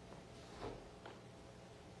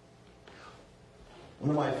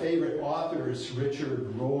 One of my favorite authors,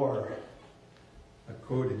 Richard Rohr, I've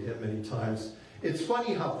quoted him many times. It's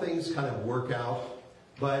funny how things kind of work out,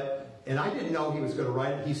 and I didn't know he was going to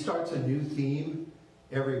write it. He starts a new theme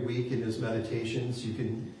every week in his meditations. You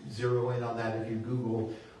can zero in on that if you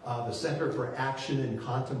Google the Center for Action and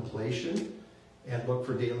Contemplation and look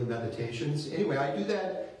for daily meditations. Anyway, I do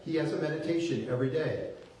that. He has a meditation every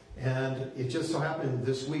day. And it just so happened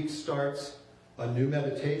this week starts a new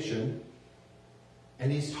meditation,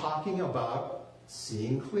 and he's talking about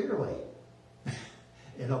seeing clearly.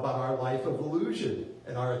 And about our life of illusion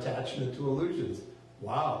and our attachment to illusions.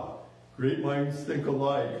 Wow, great minds think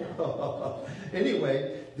alike.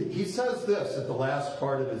 Anyway, he says this at the last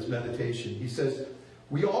part of his meditation. He says,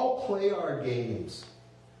 we all play our games,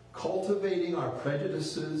 cultivating our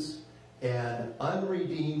prejudices and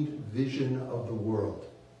unredeemed vision of the world.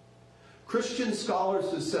 Christian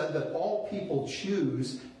scholars have said that all people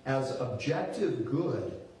choose as objective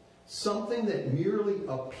good something that merely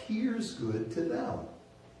appears good to them.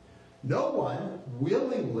 No one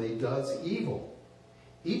willingly does evil.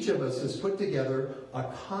 Each of us has put together a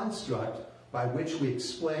construct by which we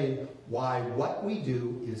explain why what we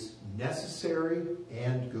do is necessary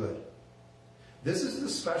and good. This is the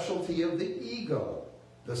specialty of the ego,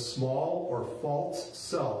 the small or false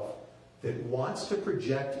self that wants to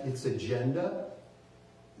project its agenda,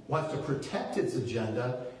 wants to protect its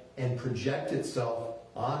agenda, and project itself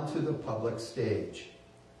onto the public stage.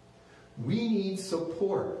 We need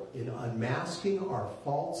support in unmasking our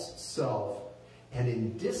false self and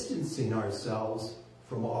in distancing ourselves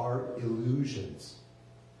from our illusions.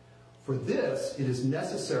 For this, it is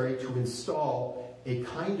necessary to install a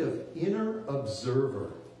kind of inner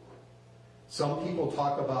observer. Some people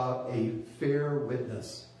talk about a fair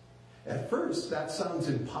witness. At first, that sounds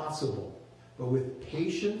impossible, but with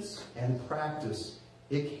patience and practice,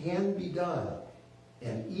 it can be done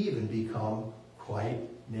and even become quite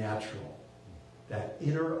natural. That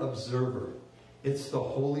inner observer. It's the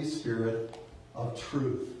Holy Spirit of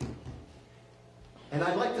truth. And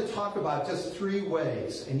I'd like to talk about just 3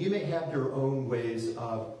 ways, and you may have your own ways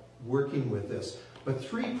of working with this, but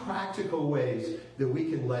 3 practical ways that we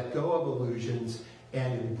can let go of illusions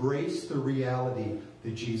and embrace the reality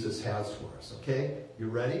that Jesus has for us. Okay? You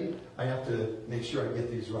ready? I have to make sure I get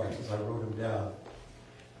these right because I wrote them down.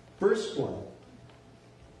 First one.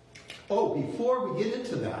 Oh, before we get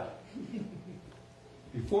into that,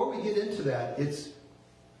 it's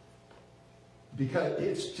because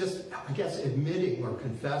it's just, I guess, admitting or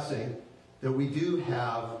confessing that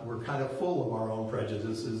we're kind of full of our own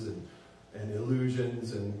prejudices and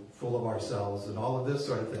illusions and full of ourselves and all of this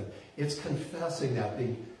sort of thing. It's confessing that,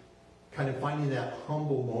 kind of finding that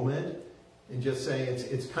humble moment and just saying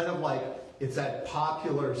it's kind of like, it's that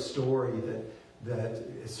popular story that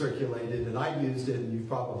is circulated, and I've used it and you've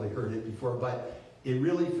probably heard it before, but it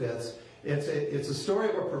really fits. It's a story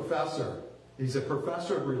of a professor. He's a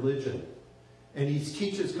professor of religion. And he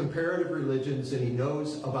teaches comparative religions, and he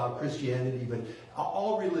knows about Christianity, but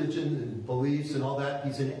all religion and beliefs and all that,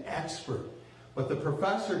 he's an expert. But the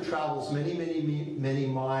professor travels many, many, many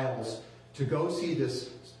miles to go see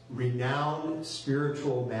this renowned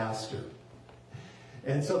spiritual master.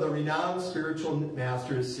 And so the renowned spiritual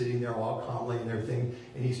master is sitting there all calmly and everything,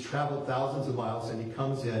 and he's traveled thousands of miles, and he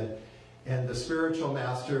comes in, and the spiritual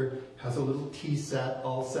master has a little tea set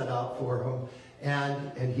all set out for him.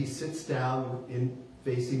 And he sits down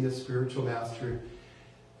facing the spiritual master,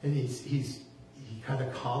 and he kind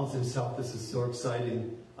of calms himself. This is so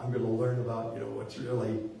exciting. I'm going to learn about what's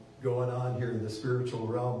really going on here in the spiritual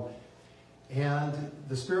realm. And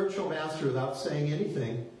the spiritual master, without saying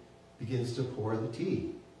anything, begins to pour the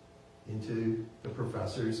tea into the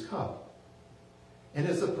professor's cup. And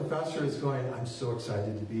as the professor is going, I'm so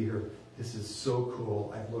excited to be here. This is so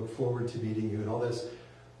cool. I've looked forward to meeting you and all this.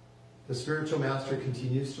 The spiritual master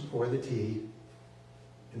continues to pour the tea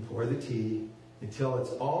and pour the tea until it's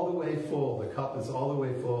all the way full. The cup is all the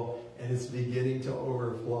way full, and it's beginning to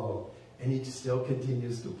overflow. And he still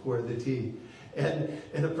continues to pour the tea. And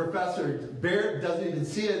the professor doesn't even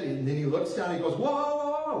see it, and then he looks down and he goes, whoa,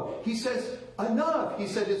 whoa, whoa. He says, enough. He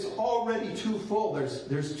said, it's already too full.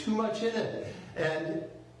 There's too much in it. And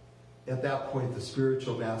at that point, the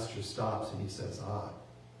spiritual master stops and he says,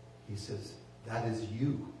 that is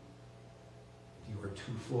you. You are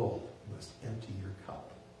too full. You must empty your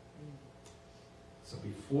cup. So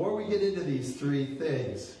before we get into these three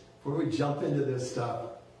things, before we jump into this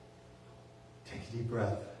stuff, take a deep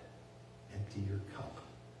breath. Empty your cup.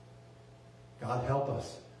 God, help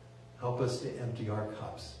us. Help us to empty our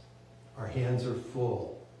cups. Our hands are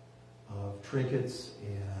full of trinkets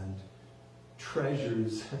and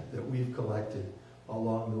treasures that we've collected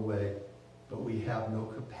along the way, but we have no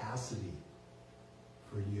capacity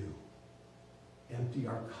for you. Empty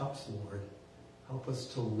our cups, Lord. Help us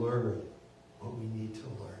to learn what we need to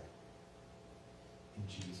learn. In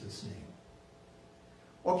Jesus' name.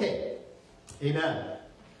 Okay. Amen.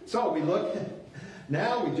 So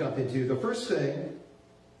now we jump into the first thing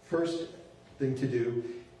to do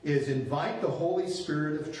is invite the Holy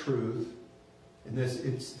Spirit of truth. And this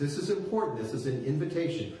is important. This is an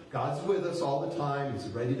invitation. God's with us all the time. He's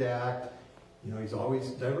ready to act. He's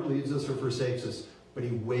always never leaves us or forsakes us. But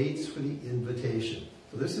he waits for the invitation.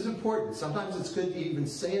 So this is important. Sometimes it's good to even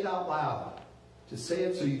say it out loud. To say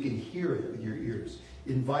it so you can hear it with your ears.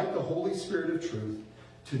 Invite the Holy Spirit of truth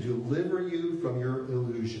to deliver you from your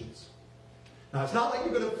illusions. Now, it's not like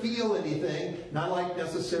you're going to feel anything. Not like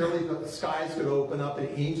necessarily the sky's going to open up and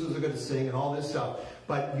angels are going to sing and all this stuff.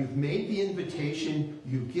 But you've made the invitation.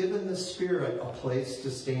 You've given the Spirit a place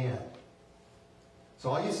to stand.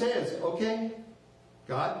 So all you say is, okay,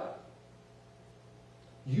 God,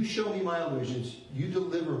 you show me my illusions. You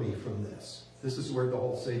deliver me from this. This is where the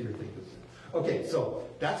whole Savior thing is. Okay, so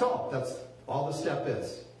that's all. That's all the step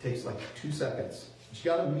is. It takes like 2 seconds. But you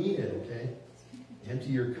got to mean it, okay?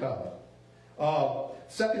 Empty your cup.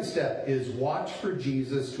 Second step is watch for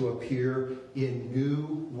Jesus to appear in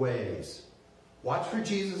new ways. Watch for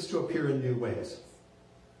Jesus to appear in new ways.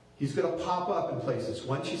 He's going to pop up in places.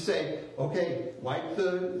 Once you say, okay, wipe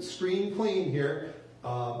the screen clean here,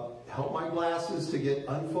 help my glasses to get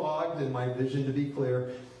unfogged and my vision to be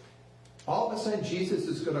clear, all of a sudden Jesus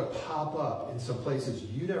is going to pop up in some places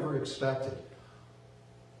you never expected.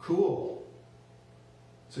 Cool.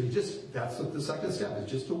 So that's what the second step is,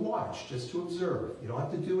 just to watch, just to observe. You don't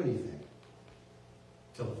have to do anything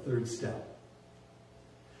until the third step.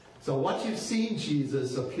 So once you've seen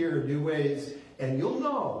Jesus appear in new ways, and you'll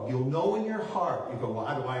know in your heart, you go, well,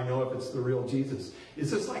 how do I know if it's the real Jesus?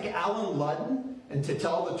 Is this like Alan Ludden? And to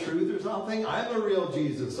tell the truth or something? I'm the real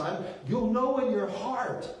Jesus. You'll know in your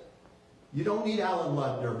heart. You don't need Alan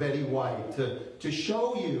Ludden or Betty White to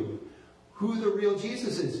show you who the real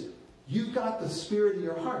Jesus is. You've got the Spirit in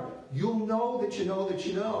your heart. You'll know that you know that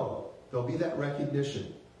you know. There'll be that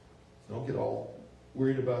recognition. Don't get all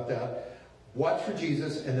worried about that. Watch for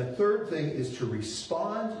Jesus. And the third thing is to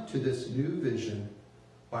respond to this new vision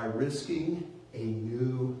by risking a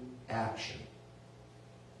new action.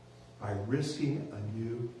 By risking a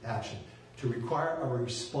new action. To require a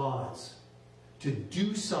response. To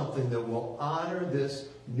do something that will honor this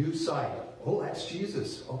new sight. Oh, that's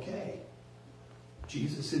Jesus. Okay.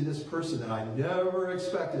 Jesus in this person that I never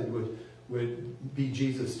expected would be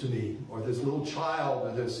Jesus to me. Or this little child,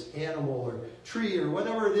 or this animal, or tree, or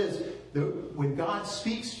whatever it is. When God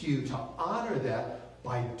speaks to you, to honor that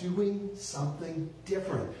by doing something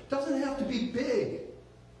different. It doesn't have to be big.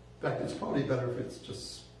 In fact, it's probably better if it's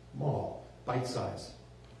just small, bite-sized.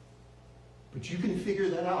 But you can figure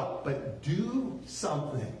that out. But do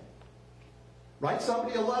something. Write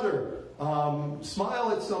somebody a letter.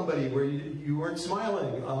 Smile at somebody where you weren't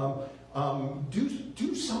smiling.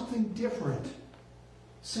 Do something different.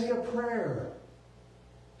 Say a prayer.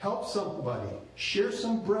 Help somebody. Share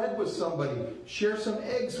some bread with somebody. Share some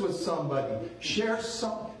eggs with somebody.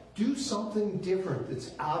 Do something different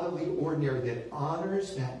that's out of the ordinary, that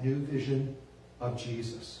honors that new vision of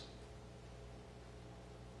Jesus.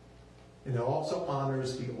 And it also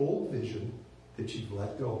honors the old vision that you've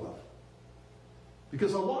let go of.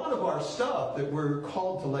 Because a lot of our stuff that we're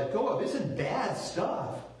called to let go of isn't bad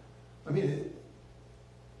stuff. I mean,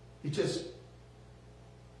 it just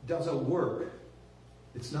doesn't work.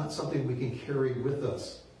 It's not something we can carry with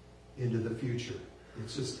us into the future.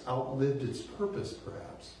 It's just outlived its purpose,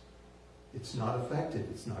 perhaps. It's not effective.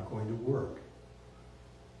 It's not going to work.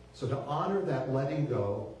 So to honor that letting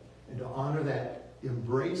go and to honor that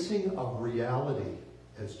embracing of reality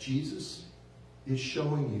as Jesus is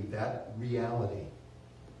showing you that reality,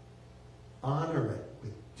 honor it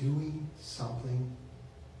with doing something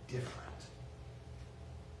different.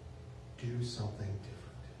 Do something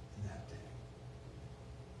different in that day.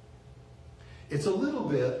 It's a little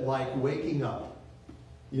bit like waking up.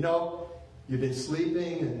 You know, you've been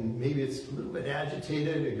sleeping and maybe it's a little bit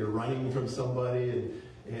agitated, or you're running from somebody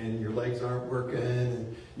and your legs aren't working,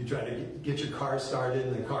 and you try to get your car started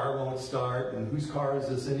and the car won't start, and whose car is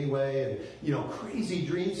this anyway? And, you know, crazy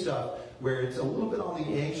dream stuff where it's a little bit on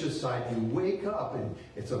the anxious side. You wake up and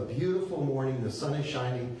it's a beautiful morning, the sun is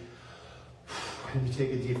shining, and you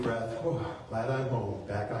take a deep breath. Oh, glad I'm home.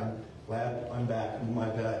 Glad I'm back in my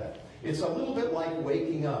bed. It's a little bit like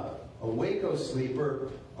waking up. Awake, O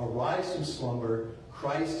sleeper, arise from slumber.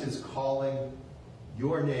 Christ is calling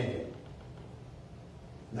your name.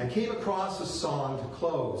 And I came across a song to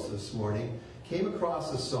close this morning. Came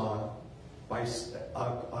across a song by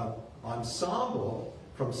an ensemble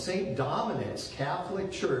from St. Dominic's Catholic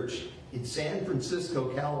Church in San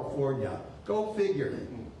Francisco, California. Go figure.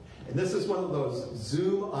 And this is one of those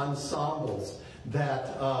Zoom ensembles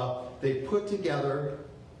that they put together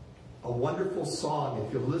a wonderful song.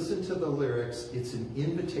 If you listen to the lyrics, it's an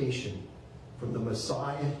invitation from the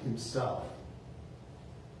Messiah himself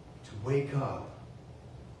to wake up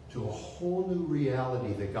to a whole new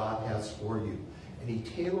reality that God has for you. And he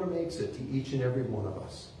tailor-makes it to each and every one of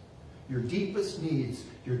us. Your deepest needs,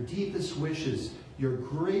 your deepest wishes, your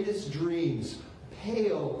greatest dreams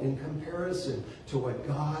pale in comparison to what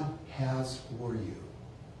God has for you.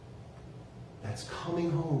 That's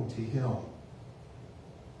coming home to him.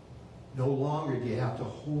 No longer do you have to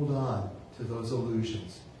hold on to those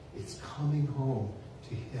illusions. It's coming home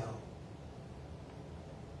to him.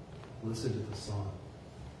 Listen to the song.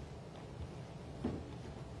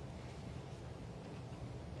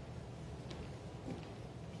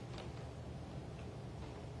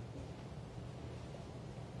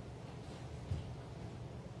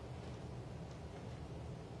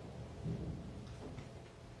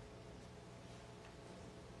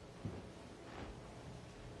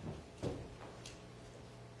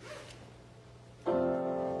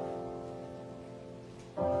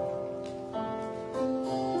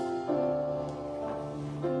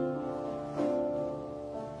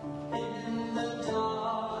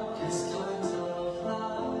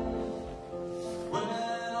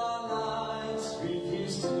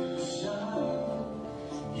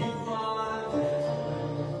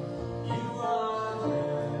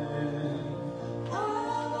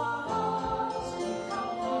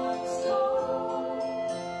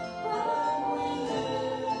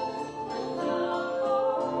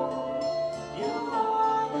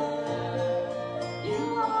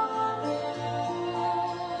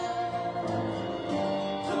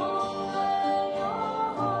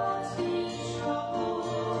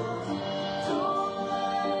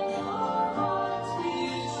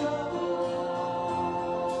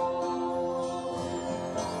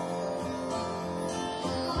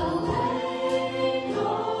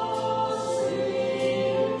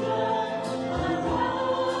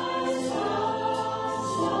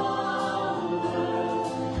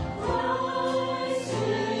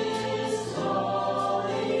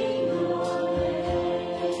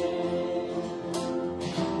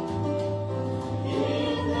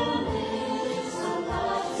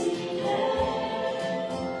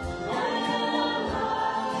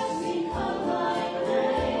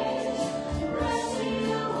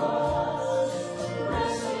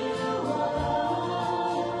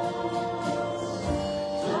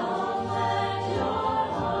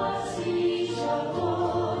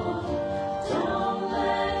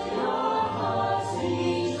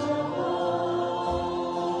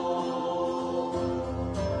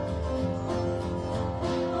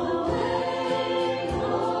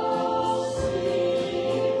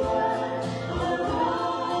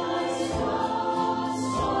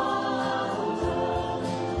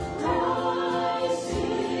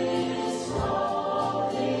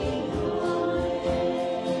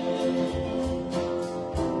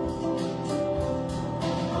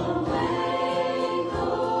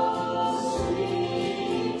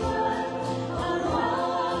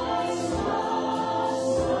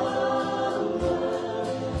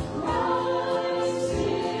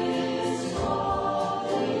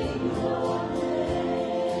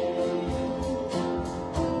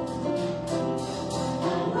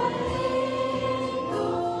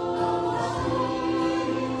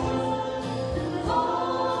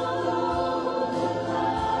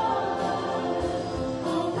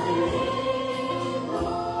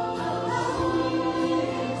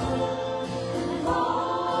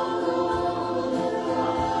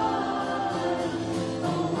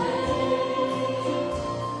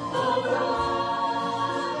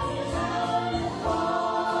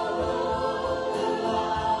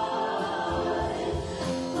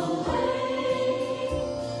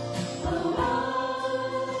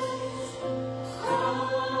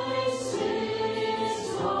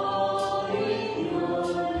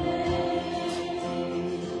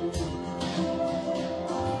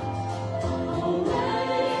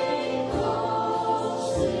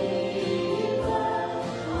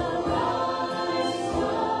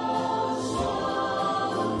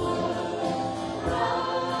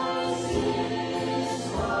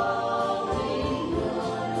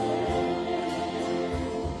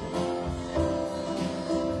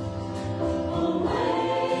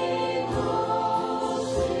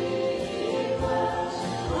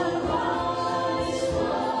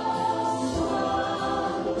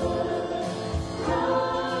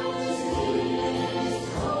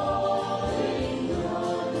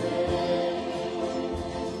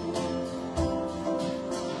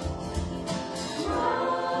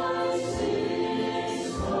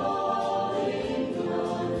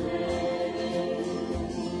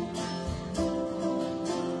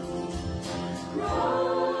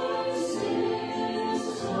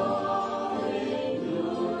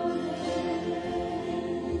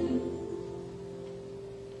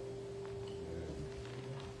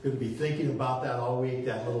 going to be thinking about that all week,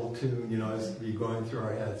 that little tune, you know, as we're going through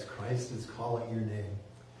our heads. Christ is calling your name.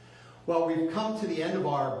 Well, we've come to the end of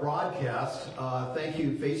our broadcast. Thank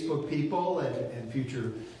you, Facebook people and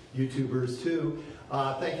future YouTubers too.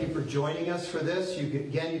 Thank you for joining us for this. You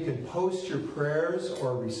can post your prayers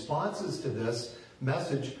or responses to this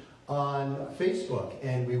message on Facebook,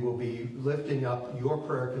 and we will be lifting up your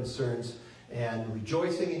prayer concerns and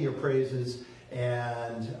rejoicing in your praises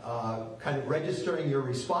and kind of registering your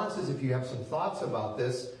responses. If you have some thoughts about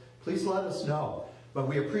this, please let us know. But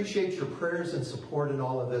we appreciate your prayers and support in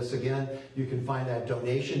all of this. Again, you can find that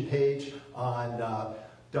donation page on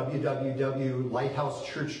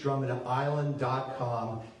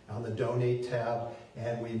www.lighthousechurchdrummontisland.com on the donate tab,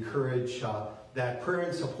 and we encourage that prayer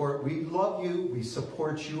and support. We love you. We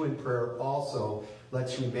support you in prayer also.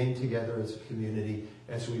 Let's remain together as a community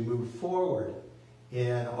as we move forward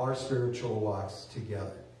in our spiritual walks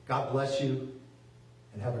together. God bless you,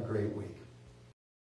 and have a great week.